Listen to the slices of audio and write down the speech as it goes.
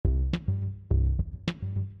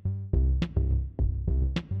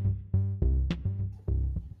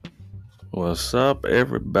What's up,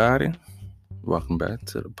 everybody? Welcome back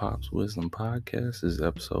to the Pops Wisdom Podcast. This is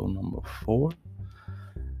episode number 4.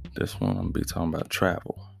 This one, I'm going to be talking about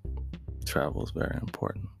travel. Travel is very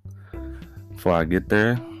important. Before I get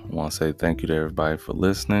there, I want to say thank you to everybody for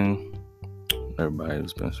listening, everybody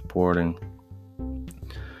who's been supporting.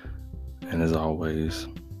 And as always,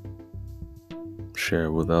 share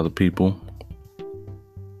it with other people.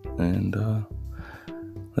 And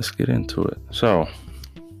let's get into it. So,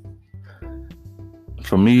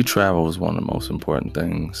 for me, travel is one of the most important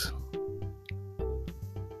things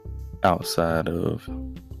outside of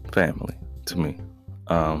family to me.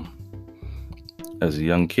 As a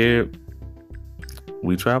young kid,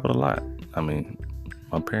 we traveled a lot. I mean,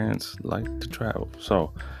 my parents like to travel.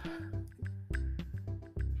 So,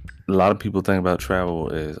 a lot of people think about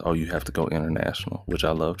travel as, oh, you have to go international, which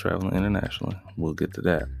I love traveling internationally. We'll get to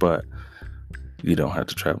that. But you don't have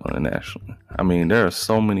to travel internationally. I mean, there are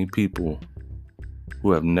so many people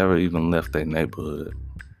who have never even left their neighborhood,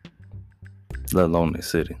 let alone their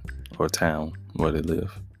city or town where they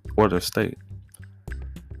live, or their state.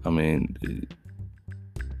 I mean,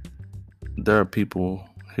 there are people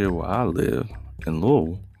here where I live in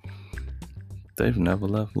Louisville, they've never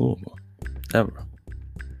left Louisville, ever.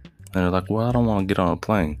 And they're like, well, I don't want to get on a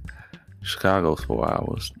plane. Chicago's 4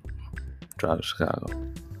 hours, drive to Chicago.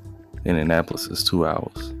 Indianapolis is 2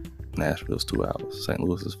 hours. Nashville's 2 hours. St.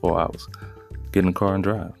 Louis is 4 hours. Get in the car and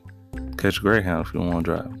drive. Catch a Greyhound if you don't want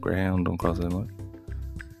to drive. Greyhound don't cost that much.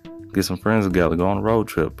 Get some friends together. Go on a road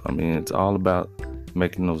trip. I mean, it's all about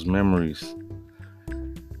making those memories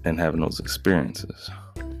and having those experiences.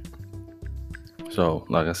 So,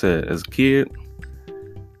 like I said, as a kid,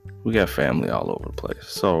 we got family all over the place.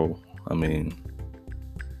 So, I mean,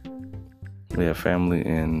 we have family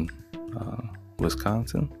in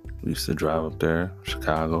Wisconsin. We used to drive up there.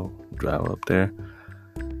 Chicago, drive up there.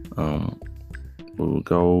 We would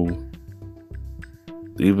go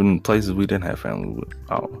even places we didn't have family with.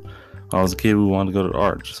 When I was a kid, we wanted to go to the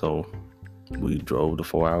Arch, so we drove the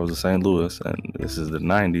 4 hours of St. Louis, and this is the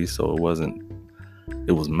 90s, so it was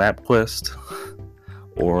MapQuest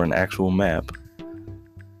or an actual map.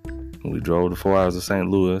 We drove the 4 hours of St.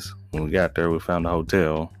 Louis. When we got there, we found a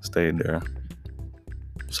hotel, stayed there,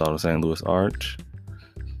 saw the St. Louis Arch,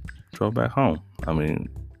 drove back home. I mean,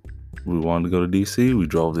 we wanted to go to D.C. We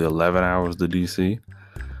drove the 11 hours to D.C.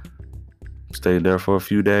 Stayed there for a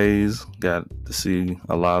few days. Got to see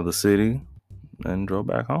a lot of the city. And drove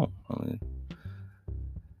back home. I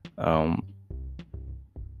mean,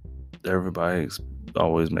 everybody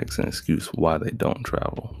always makes an excuse why they don't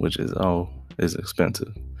travel. Which is, it's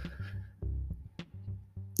expensive.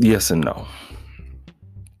 Yes and no.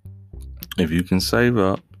 If you can save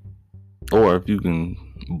up, or if you can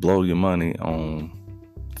blow your money on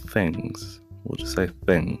things, we'll just say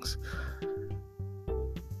things,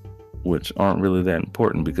 which aren't really that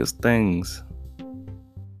important, because things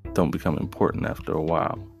don't become important after a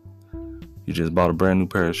while. You just bought a brand new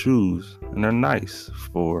pair of shoes and they're nice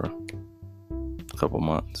for a couple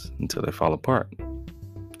months until they fall apart,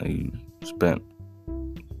 and you spent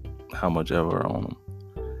how much ever on them.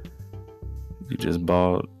 You just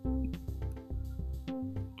bought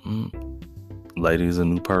ladies a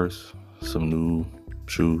new purse, some new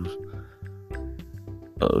shoes,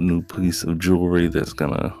 a new piece of jewelry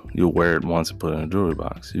you'll wear it once and put it in a jewelry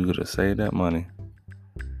box. You could have saved that money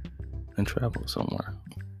and traveled somewhere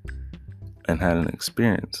and had an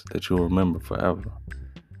experience that you'll remember forever.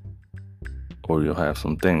 Or you'll have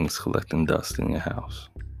some things collecting dust in your house.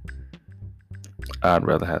 I'd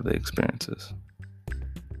rather have the experiences.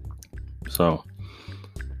 So,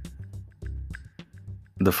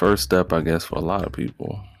 the first step, I guess, for a lot of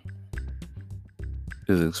people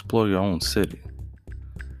is explore your own city.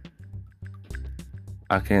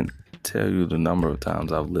 I can't tell you the number of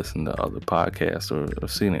times I've listened to other podcasts or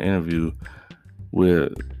seen an interview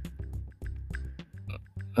with,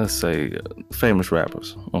 let's say, famous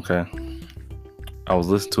rappers, okay? I was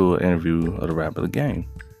listening to an interview of the rapper The Game.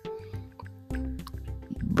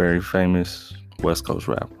 Very famous West Coast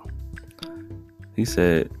rapper. He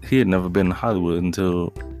said he had never been to Hollywood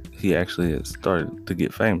until he actually had started to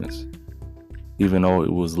get famous, even though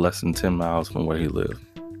it was less than 10 miles from where he lived,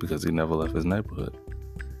 because he never left his neighborhood.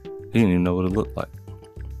 He didn't even know what it looked like.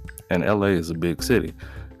 And LA is a big city.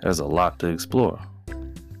 There's a lot to explore,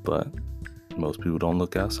 but most people don't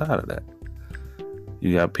look outside of that.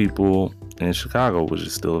 You got people in Chicago, which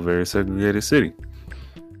is still a very segregated city.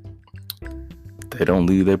 They don't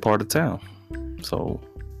leave their part of town. So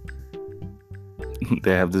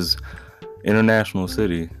they have this international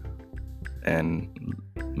city and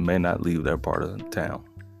may not leave their part of the town.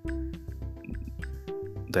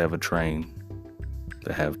 They have a train.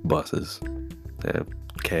 They have buses. They have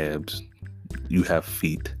cabs. You have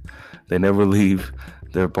feet. They never leave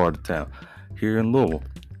their part of town. Here in Louisville,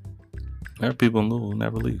 there are people in Louisville who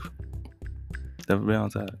never leave. Never be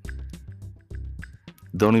outside.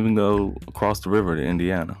 Don't even go across the river to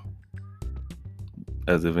Indiana.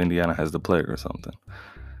 As if Indiana has the plague or something.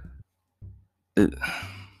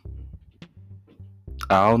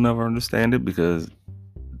 I'll never understand it because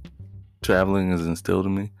traveling is instilled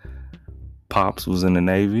in me. Pops was in the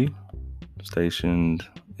Navy, stationed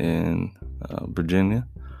in Virginia.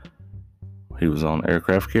 He was on an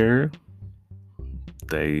aircraft carrier.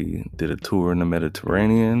 They did a tour in the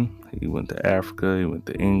Mediterranean. He went to Africa. He went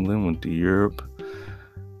to England, went to Europe,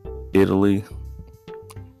 Italy.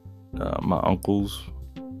 My uncles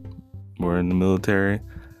were in the military.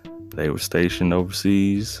 They were stationed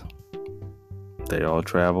overseas. They all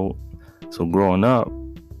traveled. So growing up,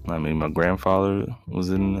 I mean, my grandfather was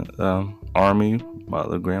in the Army. My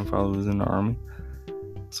other grandfather was in the Army.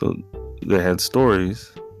 So they had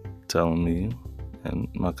stories telling me and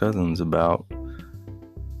my cousins about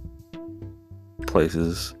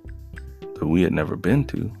places that we had never been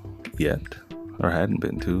to yet, or hadn't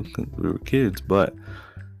been to because we were kids, but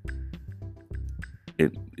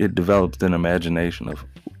it developed an imagination of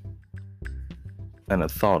and a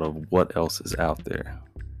thought of what else is out there.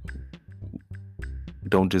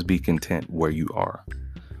 Don't just be content where you are.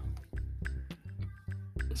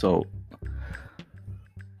 So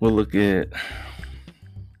we'll look at,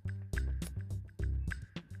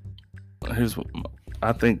 here's what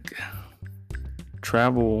I think.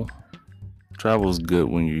 Travel is good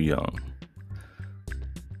when you're young.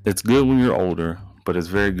 It's good when you're older, but it's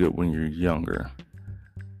very good when you're younger.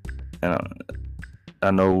 And I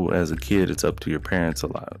know as a kid it's up to your parents a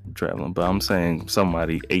lot traveling, but I'm saying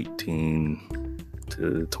somebody 18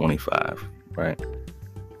 to 25, right?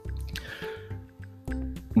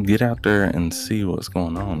 Get out there and see what's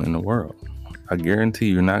going on in the world. I guarantee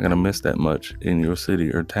you're not going to miss that much in your city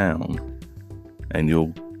or town, and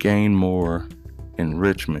you'll gain more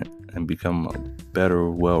enrichment and become a better,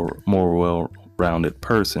 more well-rounded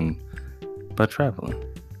person by traveling.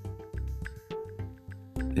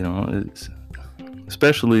 You know, it's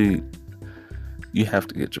especially you have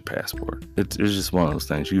to get your passport. It's just one of those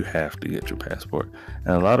things. You have to get your passport.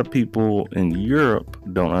 And a lot of people in Europe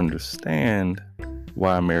don't understand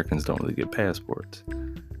why Americans don't really get passports.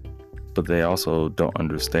 But they also don't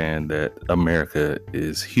understand that America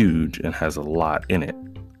is huge and has a lot in it.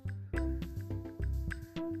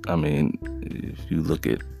 I mean,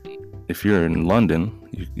 if you're in London,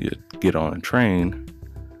 you get on a train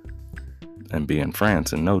and be in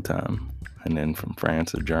France in no time. And then from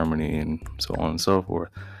France to Germany and so on and so forth.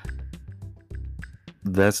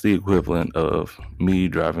 That's the equivalent of me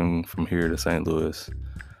driving from here to St. Louis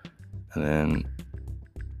and then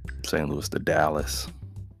St. Louis to Dallas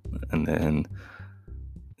and then,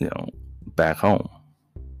 back home.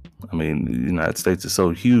 I mean, the United States is so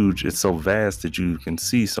huge, it's so vast that you can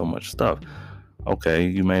see so much stuff. Okay,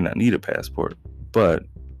 you may not need a passport, but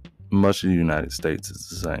much of the United States is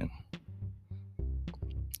the same.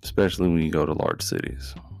 Especially when you go to large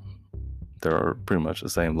cities. They're pretty much the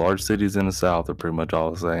same. Large cities in the South are pretty much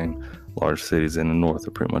all the same. Large cities in the North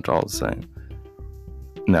are pretty much all the same.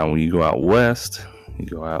 Now, when you go out west, you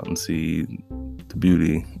go out and see the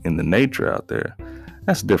beauty in the nature out there.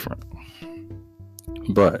 That's different.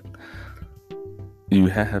 But you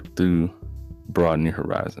have to broaden your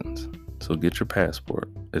horizons. So get your passport.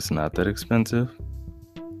 It's not that expensive.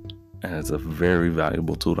 And it's a very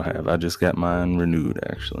valuable tool to have. I just got mine renewed,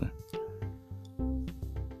 actually.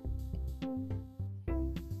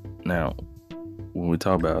 Now, when we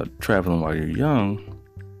talk about traveling while you're young,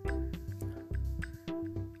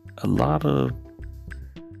 a lot of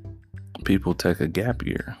people take a gap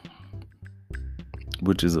year,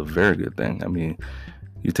 which is a very good thing. I mean,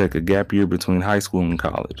 you take a gap year between high school and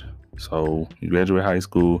college. So you graduate high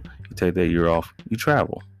school, you take that year off, you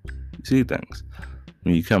travel, you see things.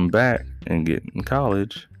 When you come back and get in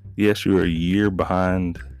college, yes, you're a year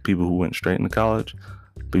behind people who went straight into college,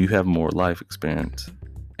 but you have more life experience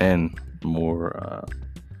and more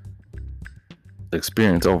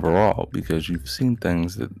experience overall because you've seen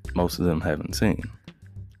things that most of them haven't seen.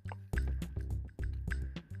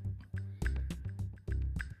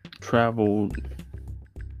 Travel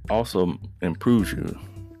also improves you.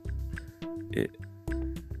 It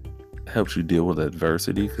helps you deal with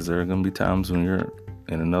adversity because there are going to be times when you're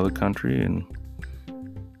in another country and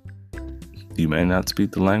you may not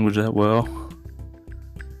speak the language that well,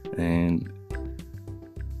 and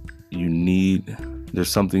there's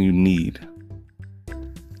something you need,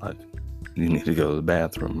 like you need to go to the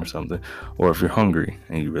bathroom or something, or if you're hungry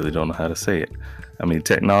and you really don't know how to say it. I mean,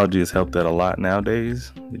 technology has helped that a lot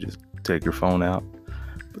nowadays. You just take your phone out,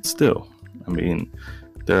 but still, I mean,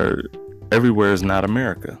 everywhere is not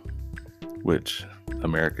America, which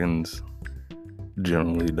Americans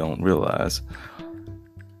generally don't realize.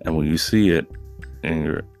 And when you see it and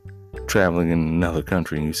you're traveling in another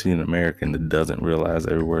country and you see an American that doesn't realize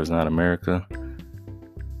everywhere is not America,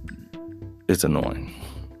 it's annoying,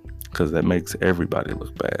 because that makes everybody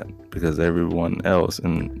look bad, because everyone else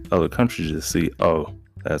in other countries just see, oh,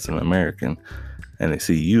 that's an American, and they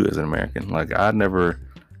see you as an American. Like, I never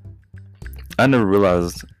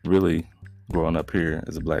realized, really, growing up here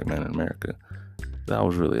as a black man in America, that I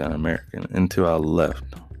was really an American until I left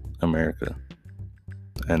America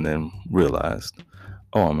and then realized,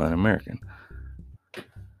 oh, I'm an American.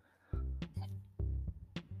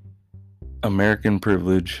 American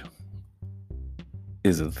privilege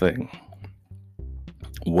is a thing.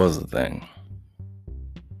 Was a thing.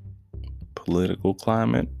 Political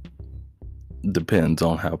climate depends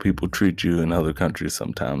on how people treat you in other countries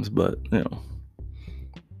sometimes, but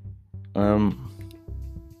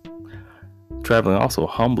traveling also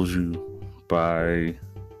humbles you by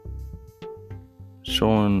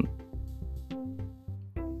showing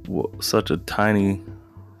such a tiny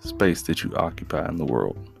space that you occupy in the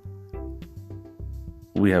world.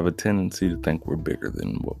 We have a tendency to think we're bigger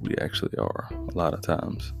than what we actually are a lot of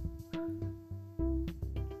times.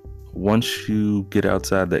 Once you get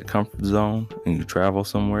outside that comfort zone and you travel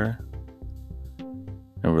somewhere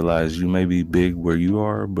and realize you may be big where you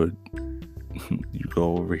are, but you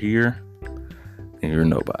go over here and you're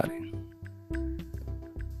nobody.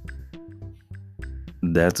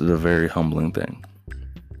 That's a very humbling thing.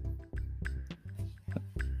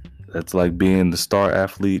 That's like being the star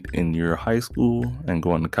athlete in your high school and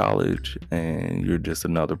going to college and you're just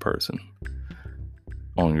another person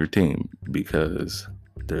on your team because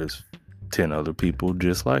there's 10 other people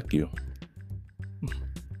just like you.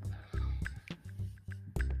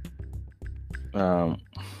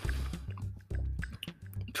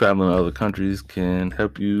 Traveling to other countries can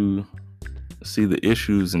help you see the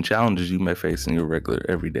issues and challenges you may face in your regular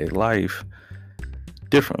everyday life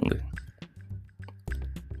differently.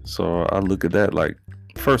 So I look at that like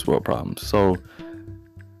first world problems. So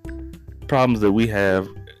problems that we have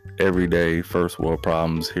everyday first world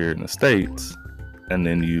problems here in the States, and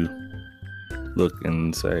then you look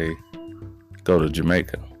and say, go to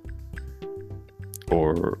Jamaica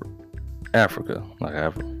or Africa. Like, I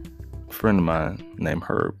have a friend of mine named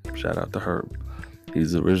Herb. Shout out to Herb.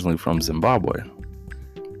 He's originally from Zimbabwe.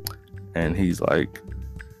 And he's like,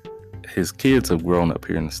 his kids have grown up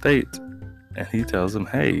here in the States, and he tells them,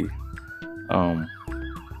 hey,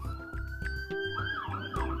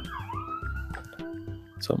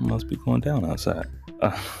 something must be going down outside.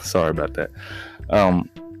 Sorry about that.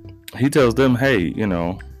 He tells them, hey,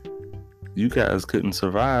 you guys couldn't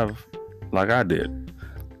survive like I did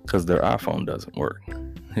because their iPhone doesn't work.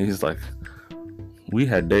 He's like, we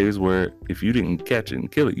had days where if you didn't catch it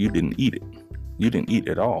and kill it, you didn't eat it. You didn't eat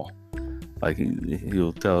at all. Like,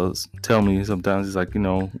 he'll tell me sometimes, he's like,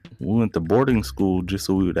 we went to boarding school just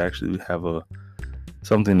so we would actually have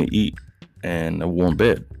something to eat and a warm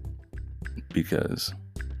bed, because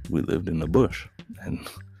we lived in the bush. And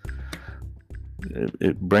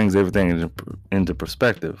it brings everything into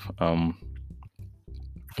perspective.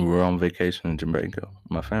 We were on vacation in Jamaica,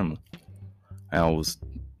 my family. And I was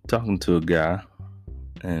talking to a guy,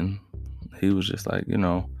 and he was just like,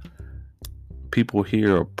 people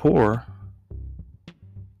here are poor,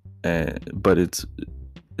 but it's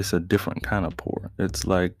a different kind of poor. It's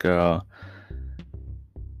like you're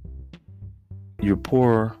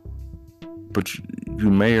poor, but you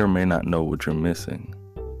may or may not know what you're missing.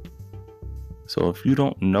 So if you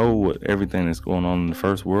don't know what everything that's going on in the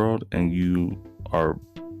first world, and you are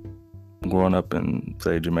growing up in,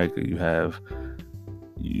 say, Jamaica,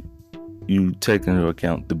 you take into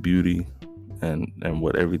account the beauty and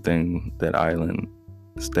what everything that island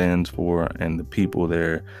stands for, and the people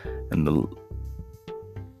there, and the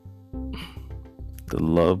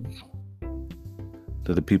love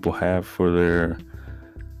that the people have for their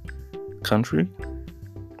country.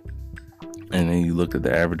 And then you look at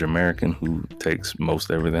the average American who takes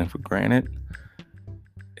most everything for granted.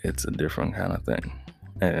 It's a different kind of thing,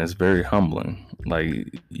 and it's very humbling.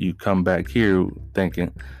 Like, you come back here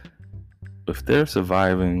thinking, if they're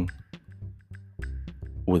surviving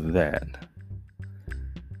with that,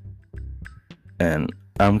 and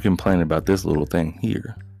I'm complaining about this little thing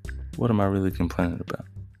here, what am I really complaining about?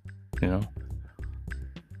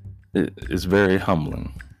 It's very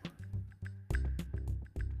humbling.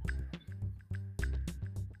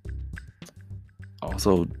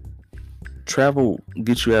 So travel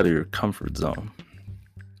gets you out of your comfort zone.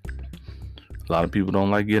 A lot of people don't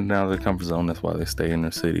like getting out of their comfort zone. That's why they stay in their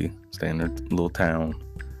city, stay in their little town.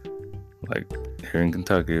 Like here in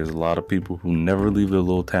Kentucky, there's a lot of people who never leave their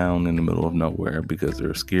little town in the middle of nowhere because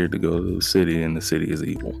they're scared to go to the city, and the city is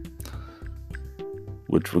evil,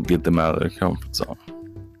 which will get them out of their comfort zone.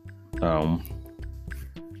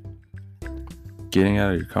 Getting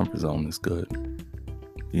out of your comfort zone is good.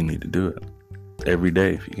 You need to do it every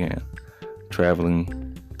day if you can.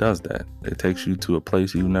 Traveling does that. It takes you to a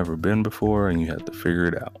place you've never been before, and you have to figure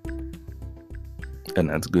it out. And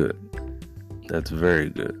that's good. That's very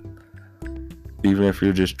good. Even if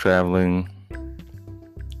you're just traveling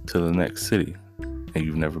to the next city and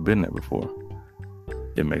you've never been there before,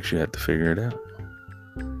 it makes you have to figure it out.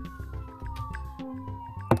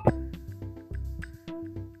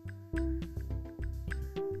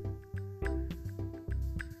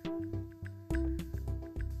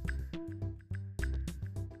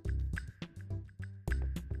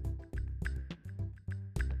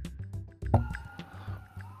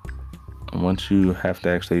 And once you have to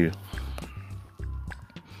actually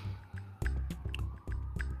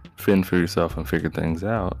fend for yourself and figure things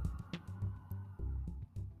out,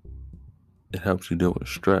 it helps you deal with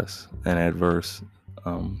stress and adverse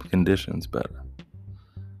conditions better.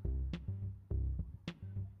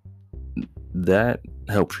 That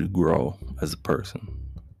helps you grow as a person.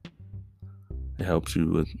 It helps you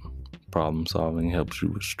with problem solving, it helps you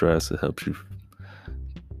with stress, it helps you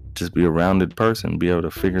just be a rounded person, be able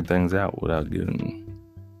to figure things out without getting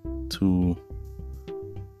too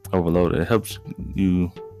overloaded. It helps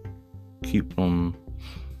you keep from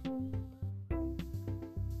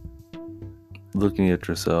looking at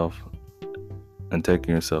yourself and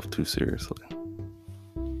taking yourself too seriously.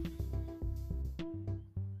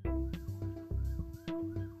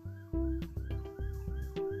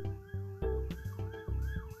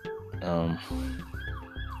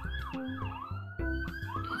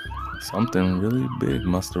 Something really big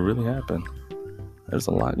must have really happened. There's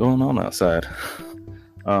a lot going on outside.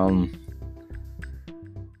 And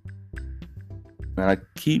I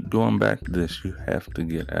keep going back to this. You have to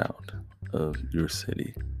get out of your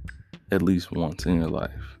city at least once in your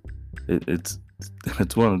life. It's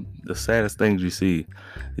one of the saddest things you see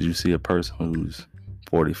is you see a person who's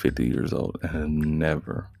 40, 50 years old and has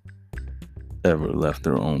never, ever left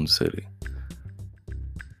their own city.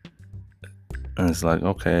 And it's like,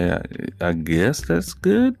 okay, I guess that's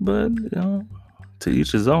good, but, to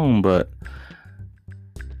each his own. But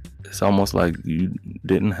it's almost like you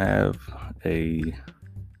didn't have a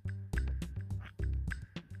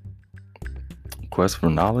quest for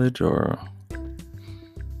knowledge or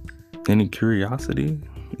any curiosity,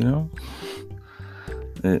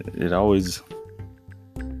 It always,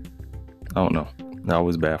 I don't know, it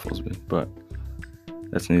always baffles me, but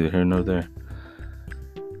that's neither here nor there.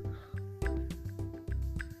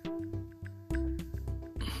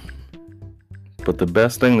 But the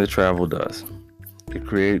best thing that travel does, it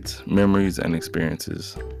creates memories and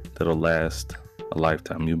experiences that'll last a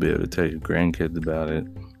lifetime. You'll be able to tell your grandkids about it.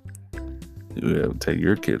 You'll be able to tell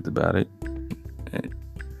your kids about it.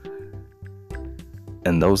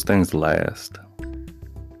 And those things last.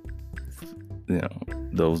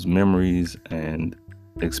 Those memories and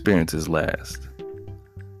experiences last.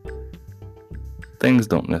 Things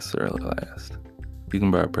don't necessarily last. You can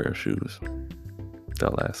buy a pair of shoes.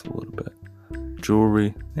 They'll last a little bit.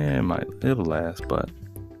 Jewelry, it'll last, but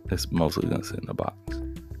it's mostly gonna sit in a box.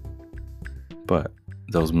 But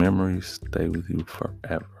those memories stay with you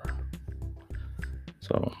forever.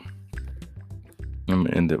 So I'm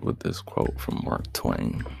gonna end it with this quote from Mark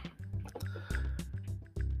Twain.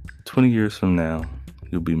 20 years from now,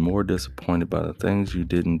 you'll be more disappointed by the things you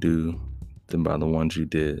didn't do than by the ones you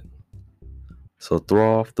did. So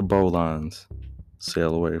throw off the bowlines,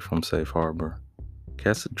 sail away from safe harbor.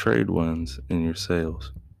 Cast the trade winds in your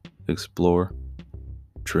sails. Explore,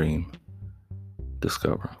 dream,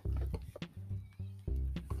 discover.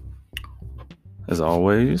 As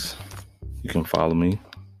always, you can follow me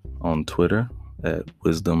on Twitter at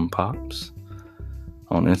Wisdom Pops,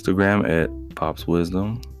 on Instagram at Pops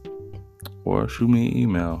Wisdom, or shoot me an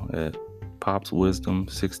email at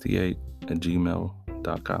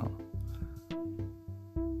popswisdom68@gmail.com.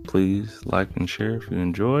 Please like and share if you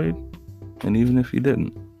enjoyed. And even if you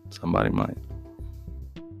didn't, somebody might.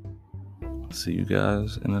 See you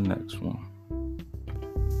guys in the next one.